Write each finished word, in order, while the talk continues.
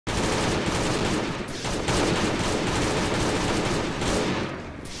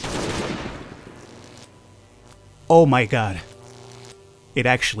Oh my god. It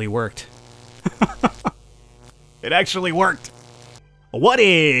actually worked. It actually worked. What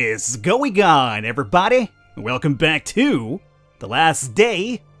is going on, everybody? Welcome back to The Last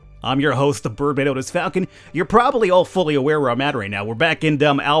Day. I'm your host, the Barbados Falcon. You're probably all fully aware where I'm at right now. We're back in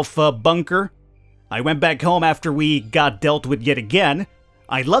Alfa Bunker. I went back home after we got dealt with yet again.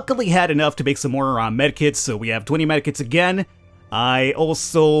 I luckily had enough to make some more medkits, so we have 20 medkits again. I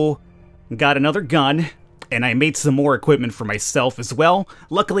also got another gun, and I made some more equipment for myself as well.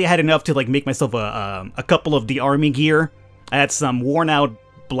 Luckily, I had enough to make myself a couple of the army gear. I had some worn-out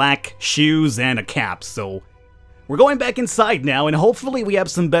black shoes and a cap, so we're going back inside now, and hopefully we have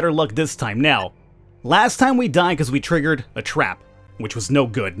some better luck this time. Now, last time we died because we triggered a trap, which was no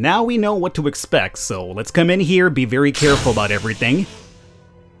good. Now we know what to expect, so let's come in here, be very careful about everything,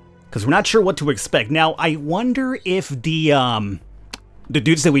 because we're not sure what to expect. Now, I wonder if the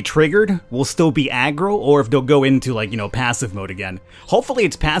dudes that we triggered will still be aggro, or if they'll go into, passive mode again. Hopefully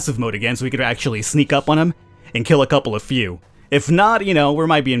it's passive mode again, so we could actually sneak up on them and kill a couple of few. If not, we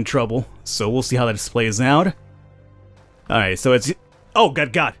might be in trouble, so we'll see how that plays out. Alright, so it's... Oh,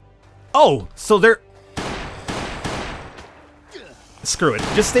 God. Oh, so they're... Screw it.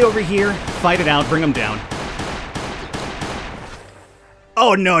 Just stay over here, fight it out, bring them down.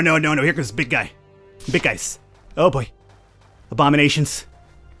 Oh, no. Here comes big guy. Big guys. Oh, boy. Abominations.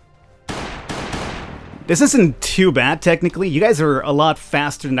 This isn't too bad, technically. You guys are a lot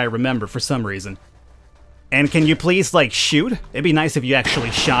faster than I remember for some reason. And can you please, shoot? It'd be nice if you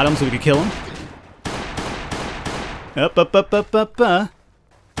actually shot him so we could kill him. Up.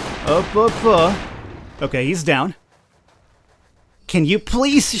 Okay, he's down. Can you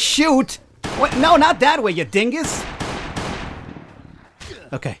please shoot? What? No, not that way, you dingus!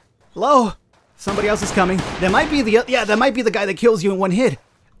 Okay. Hello? Somebody else is coming. That might be the... Yeah, that might be the guy that kills you in one hit.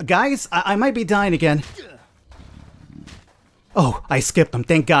 Guys, I might be dying again. Oh, I skipped him,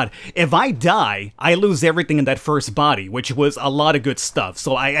 thank God. If I die, I lose everything in that first body, which was a lot of good stuff,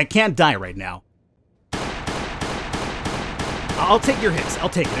 so I can't die right now. I'll take your hits, I'll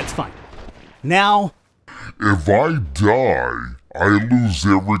take it, it's fine. Now... If I die, I lose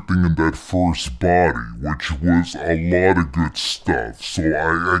everything in that first body, which was a lot of good stuff, so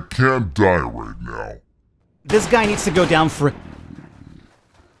I can't die right now. This guy needs to go down for...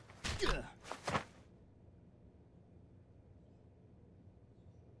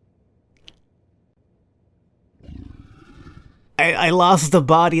 I lost the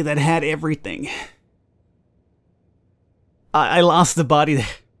body that had everything. I lost the body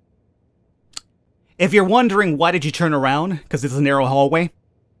that... If you're wondering why did you turn around, because it's a narrow hallway,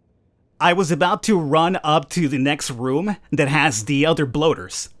 I was about to run up to the next room that has the other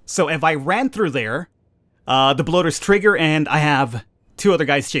bloaters. So if I ran through there, the bloaters trigger and I have two other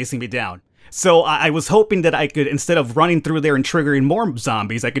guys chasing me down. So I was hoping that I could, instead of running through there and triggering more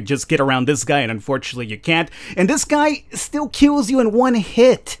zombies, I could just get around this guy, and unfortunately you can't. And this guy still kills you in one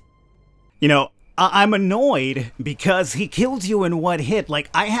hit. I'm annoyed because he kills you in one hit.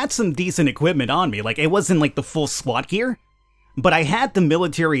 I had some decent equipment on me. It wasn't the full SWAT gear, but I had the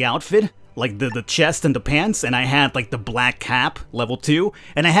military outfit, the chest and the pants, and I had the black cap, level 2,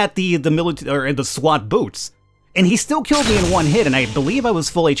 and I had the military or the SWAT boots. And he still killed me in one hit, and I believe I was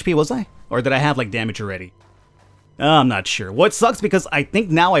full HP, was I? Or did I have damage already? I'm not sure. What sucks because I think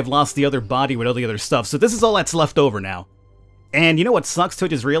now I've lost the other body with all the other stuff, so this is all that's left over now. And you know what sucks too? I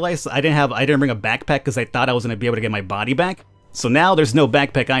just realized I didn't bring a backpack because I thought I was gonna be able to get my body back. So now there's no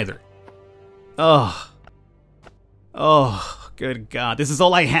backpack either. Oh, good God! This is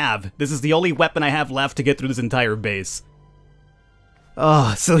all I have. This is the only weapon I have left to get through this entire base.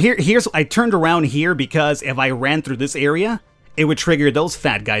 Oh, so here's I turned around here because if I ran through this area, it would trigger those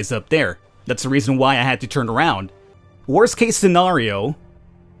fat guys up there. That's the reason why I had to turn around. Worst case scenario,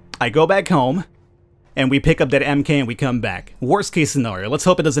 I go back home. And we pick up that MK and we come back. Worst case scenario. Let's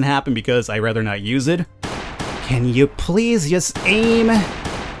hope it doesn't happen because I'd rather not use it. Can you please just aim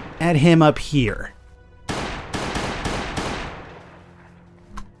at him up here?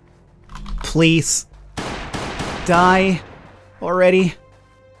 Please. Die already.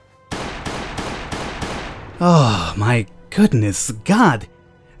 Oh my goodness, God.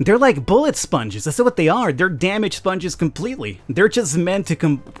 They're like bullet sponges. That's what they are. They're damage sponges completely. They're just meant to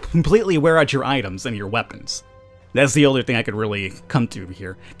completely wear out your items and your weapons. That's the only thing I could really come to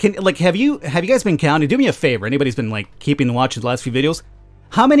here. Have you guys been counting? Do me a favor. Anybody's been keeping watch of the last few videos?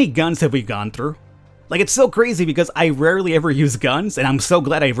 How many guns have we gone through? It's so crazy because I rarely ever use guns, and I'm so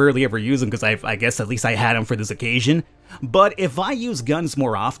glad I rarely ever use them because I guess at least I had them for this occasion. But if I use guns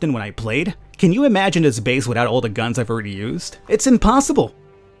more often when I played, can you imagine this base without all the guns I've already used? It's impossible.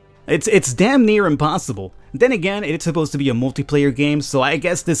 It's damn near impossible. Then again, it's supposed to be a multiplayer game, so I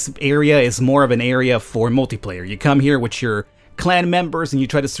guess this area is more of an area for multiplayer. You come here with your clan members and you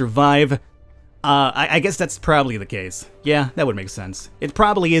try to survive. I guess that's probably the case. Yeah, that would make sense. It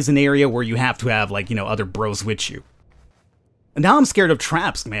probably is an area where you have to have, like, you know, other bros with you. And now I'm scared of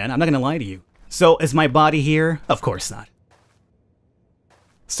traps, man. I'm not gonna lie to you. So, is my body here? Of course not.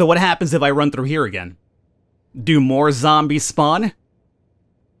 So what happens if I run through here again? Do more zombies spawn?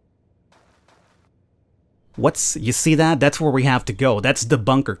 You see that? That's where we have to go. That's the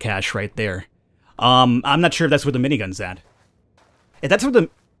bunker cache right there. I'm not sure if that's where the minigun's at. If that's where the...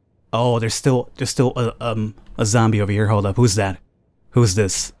 Oh, there's still a zombie over here. Hold up. Who's that? Who's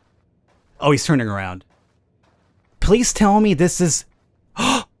this? Oh, he's turning around. Please tell me this is...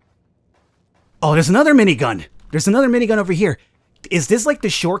 Oh, there's another minigun. There's another minigun over here. Is this like the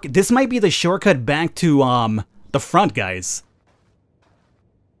short... This might be the shortcut back to, the front, guys.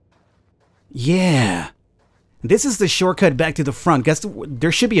 Yeah. This is the shortcut back to the front. Guess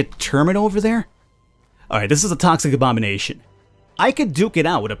there should be a terminal over there? Alright, this is a toxic abomination. I could duke it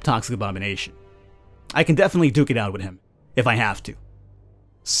out with a toxic abomination. I can definitely duke it out with him, if I have to.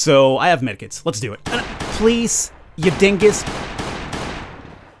 So, I have medkits. Let's do it. Please, you dingus.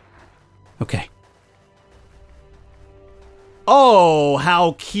 Okay. Oh,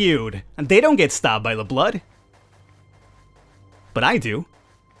 how cute. They don't get stopped by the blood. But I do.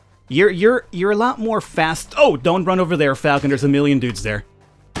 You're a lot more fast. Oh, don't run over there, Falcon. There's a million dudes there.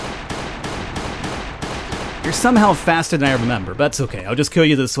 You're somehow faster than I remember, but that's okay. I'll just kill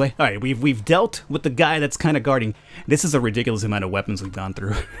you this way. Alright, we've dealt with the guy that's kind of guarding. This is a ridiculous amount of weapons we've gone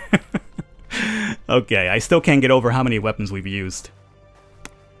through. Okay, I still can't get over how many weapons we've used.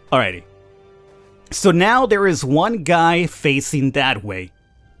 Alrighty. So now there is one guy facing that way.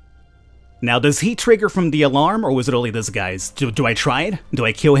 Now, does he trigger from the alarm, or was it only this guy's? Do I try it? Do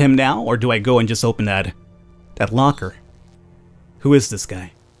I kill him now, or do I go and just open that locker? Who is this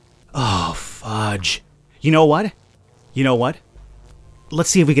guy? Oh, fudge. You know what? You know what?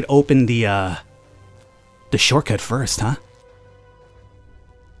 Let's see if we can open the shortcut first, huh?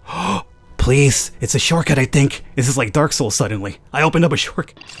 Please, it's a shortcut, I think. This is like Dark Souls suddenly. I opened up a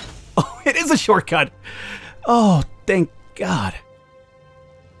shortcut. Oh, it is a shortcut. Oh, thank God.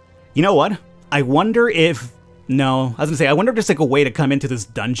 You know what? I wonder if... No, I was gonna say, I wonder if there's like a way to come into this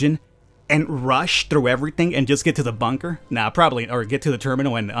dungeon and rush through everything and just get to the bunker. Nah, probably, or get to the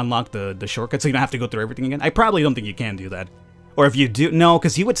terminal and unlock the shortcut so you don't have to go through everything again. I probably don't think you can do that. Or if you do, no,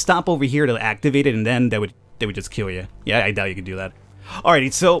 because you would stop over here to activate it and then they would just kill you. Yeah, I doubt you could do that.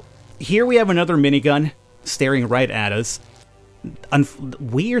 Alrighty, so here we have another minigun staring right at us.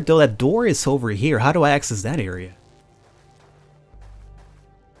 Weird though, that door is over here. How do I access that area?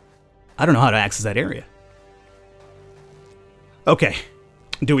 I don't know how to access that area. Okay.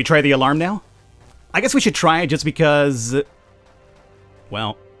 Do we try the alarm now? I guess we should try it just because...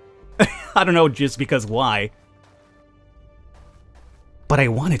 Well, I don't know just because why. But I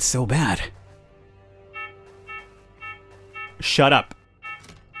want it so bad. Shut up.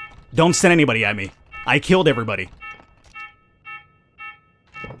 Don't send anybody at me. I killed everybody.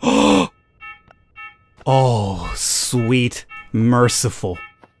 Oh, sweet, merciful.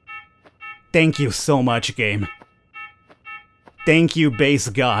 Thank you so much, game. Thank you, base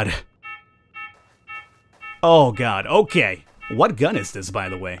god. Oh god, okay. What gun is this, by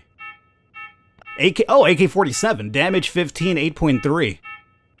the way? AK-47, damage 15, 8.3.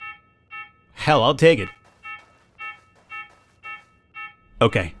 Hell, I'll take it.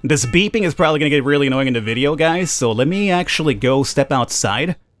 Okay, this beeping is probably gonna get really annoying in the video, guys, so let me actually go step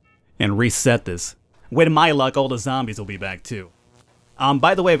outside and reset this. With my luck, all the zombies will be back too.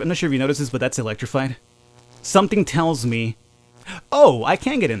 By the way, I'm not sure if you noticed this, but that's electrified. Something tells me... Oh, I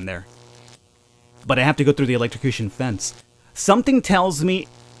can get in there. But I have to go through the electrocution fence. Something tells me...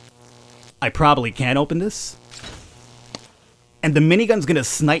 I probably can't open this. And the minigun's gonna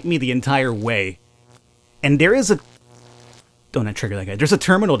snipe me the entire way. And there is a... Don't I trigger that guy. There's a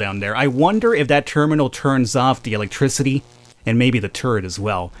terminal down there. I wonder if that terminal turns off the electricity and maybe the turret as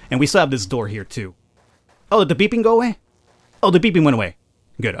well. And we still have this door here too. Oh, did the beeping go away? Oh, the beeping went away.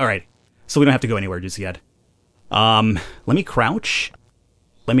 Good, alright. So we don't have to go anywhere just yet. Let me crouch.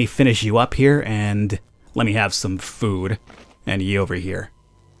 Let me finish you up here, and let me have some food. And you over here.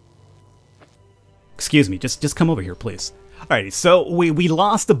 Excuse me, just come over here, please. Alrighty, so we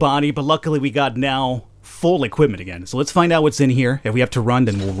lost the body, but luckily we got now full equipment again. So let's find out what's in here. If we have to run,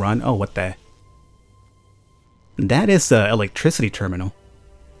 then we'll run. Oh, what the... That is the electricity terminal.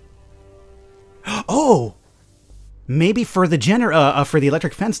 Oh! Maybe for the for the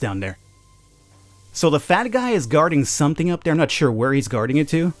electric fence down there. So the fat guy is guarding something up there. I'm not sure where he's guarding it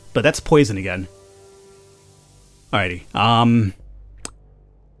to, but that's poison again. Alrighty.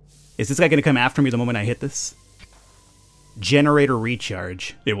 Is this guy gonna come after me the moment I hit this? Generator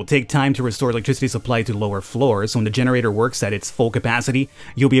recharge. It will take time to restore electricity supply to lower floors, so when the generator works at its full capacity,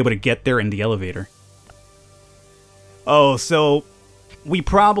 you'll be able to get there in the elevator. Oh, so we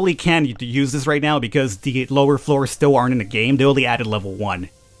probably can't use this right now because the lower floors still aren't in the game. They only added level 1.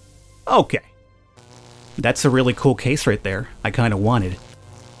 Okay. That's a really cool case right there. I kind of wanted.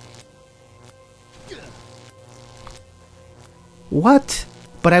 What?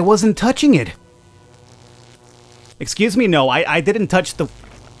 But I wasn't touching it. Excuse me, no, I didn't touch the...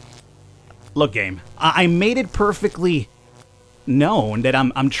 Look, game. I made it perfectly known that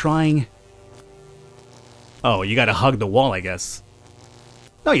I'm trying... Oh, you gotta hug the wall, I guess.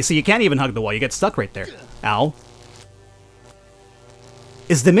 No, you see, you can't even hug the wall. You get stuck right there. Ow.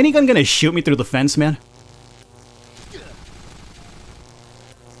 Is the minigun gonna shoot me through the fence, man?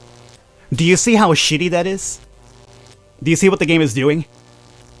 Do you see how shitty that is? Do you see what the game is doing?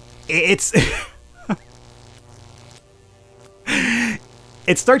 It's...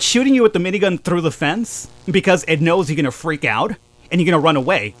 It starts shooting you with the minigun through the fence because it knows you're gonna freak out and you're gonna run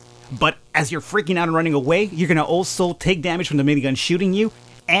away. But as you're freaking out and running away, you're gonna also take damage from the minigun shooting you,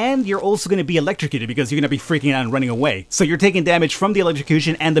 and you're also gonna be electrocuted because you're gonna be freaking out and running away. So you're taking damage from the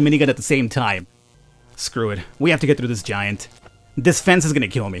electrocution and the minigun at the same time. Screw it. We have to get through this giant. This fence is gonna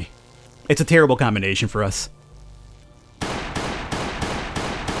kill me. It's a terrible combination for us.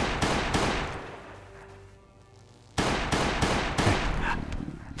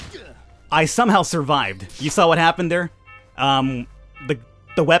 I somehow survived. You saw what happened there?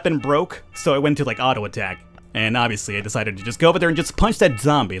 The weapon broke, so it went to like auto attack. And obviously I decided to just go over there and just punch that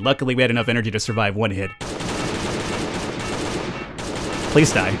zombie. Luckily we had enough energy to survive one hit.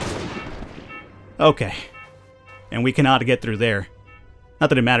 Please die. Okay. And we cannot get through there.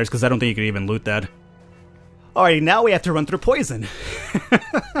 Not that it matters, because I don't think you can even loot that. Alright, now we have to run through poison.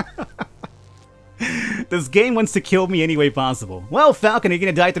 This game wants to kill me any way possible. Well, Falcon, are you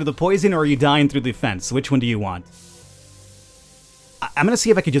gonna die through the poison, or are you dying through the fence? Which one do you want? I'm gonna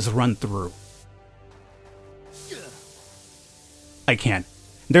see if I could just run through. I can't.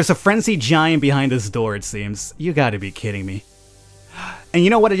 There's a frenzied giant behind this door, it seems. You gotta be kidding me. And you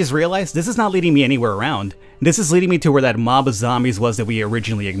know what I just realized? This is not leading me anywhere around. This is leading me to where that mob of zombies was that we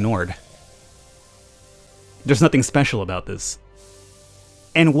originally ignored. There's nothing special about this.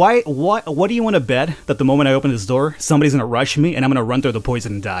 And what do you want to bet that the moment I open this door, somebody's gonna rush me and I'm gonna run through the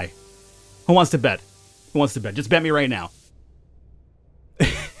poison and die? Who wants to bet? Who wants to bet? Just bet me right now.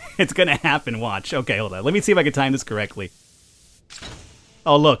 It's gonna happen, watch. Okay, hold on. Let me see if I can time this correctly.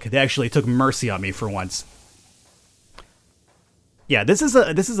 Oh look, they actually took mercy on me for once. Yeah, this is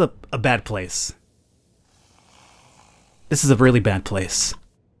a bad place. This is a really bad place.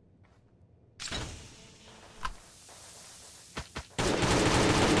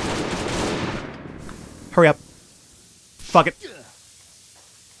 Hurry up. Fuck it.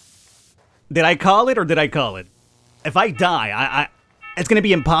 Did I call it or did I call it? If I die, it's gonna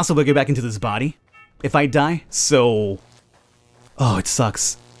be impossible to get back into this body. If I die, so... Oh, it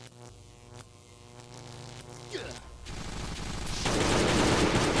sucks.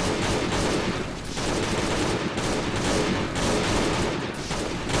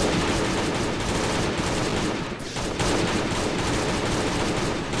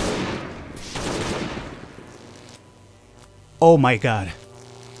 Oh my god.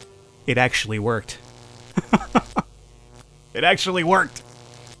 It actually worked. It actually worked.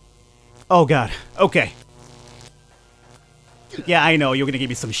 Oh god. Okay. Yeah, I know, you're gonna give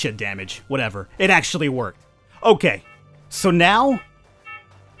me some shit damage. Whatever. It actually worked. Okay. So now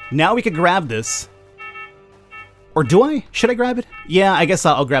we can grab this. Or do I? Should I grab it? Yeah, I guess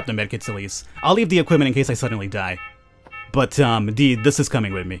I'll grab the medkits at least. I'll leave the equipment in case I suddenly die. But, this is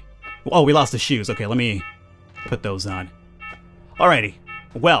coming with me. Oh, we lost the shoes. Okay, let me put those on. Alrighty.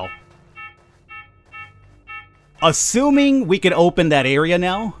 Well. Assuming we could open that area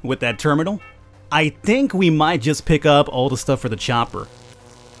now with that terminal, I think we might just pick up all the stuff for the chopper.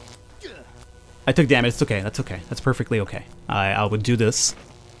 I took damage. It's okay. That's okay. That's perfectly okay. I would do this.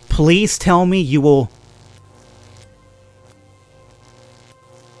 Please tell me you will...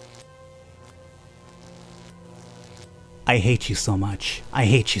 I hate you so much. I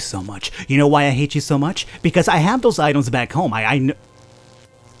hate you so much. You know why I hate you so much? Because I have those items back home.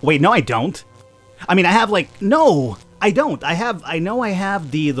 Wait, no I don't. I mean, I have like... No! I don't. I know I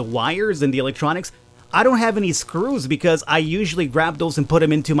have the wires and the electronics. I don't have any screws because I usually grab those and put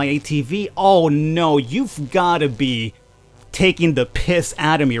them into my ATV. Oh no, you've gotta be taking the piss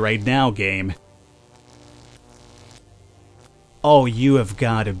out of me right now, game. Oh, you have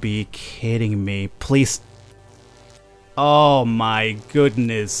gotta be kidding me. Please... Oh my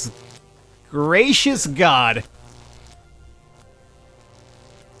goodness. Gracious God.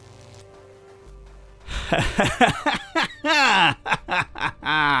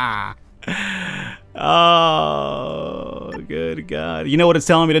 Oh, good God. You know what it's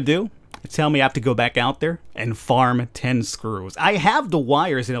telling me to do? It's telling me I have to go back out there and farm 10 screws. I have the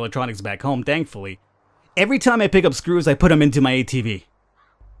wires and electronics back home, thankfully. Every time I pick up screws, I put them into my ATV.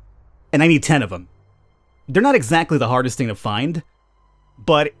 And I need 10 of them. They're not exactly the hardest thing to find,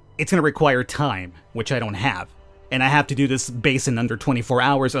 but it's going to require time, which I don't have. And I have to do this base in under 24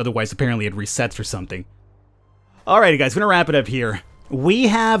 hours, otherwise apparently it resets or something. Alrighty guys, we're going to wrap it up here. We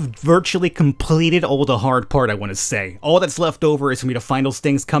have virtually completed all the hard part, I want to say. All that's left over is for me to find those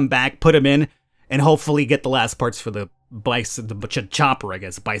things, come back, put them in, and hopefully get the last parts for the chopper, I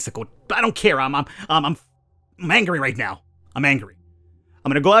guess, bicycle. I don't care, I'm angry right now. I'm angry. I'm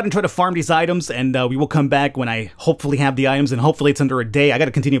going to go out and try to farm these items, and we will come back when I hopefully have the items, and hopefully it's under a day. I got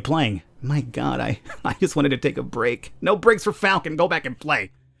to continue playing. My God, I just wanted to take a break. No breaks for Falcon. Go back and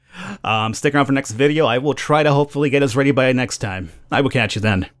play. Stick around for next video. I will try to hopefully get us ready by next time. I will catch you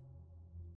then.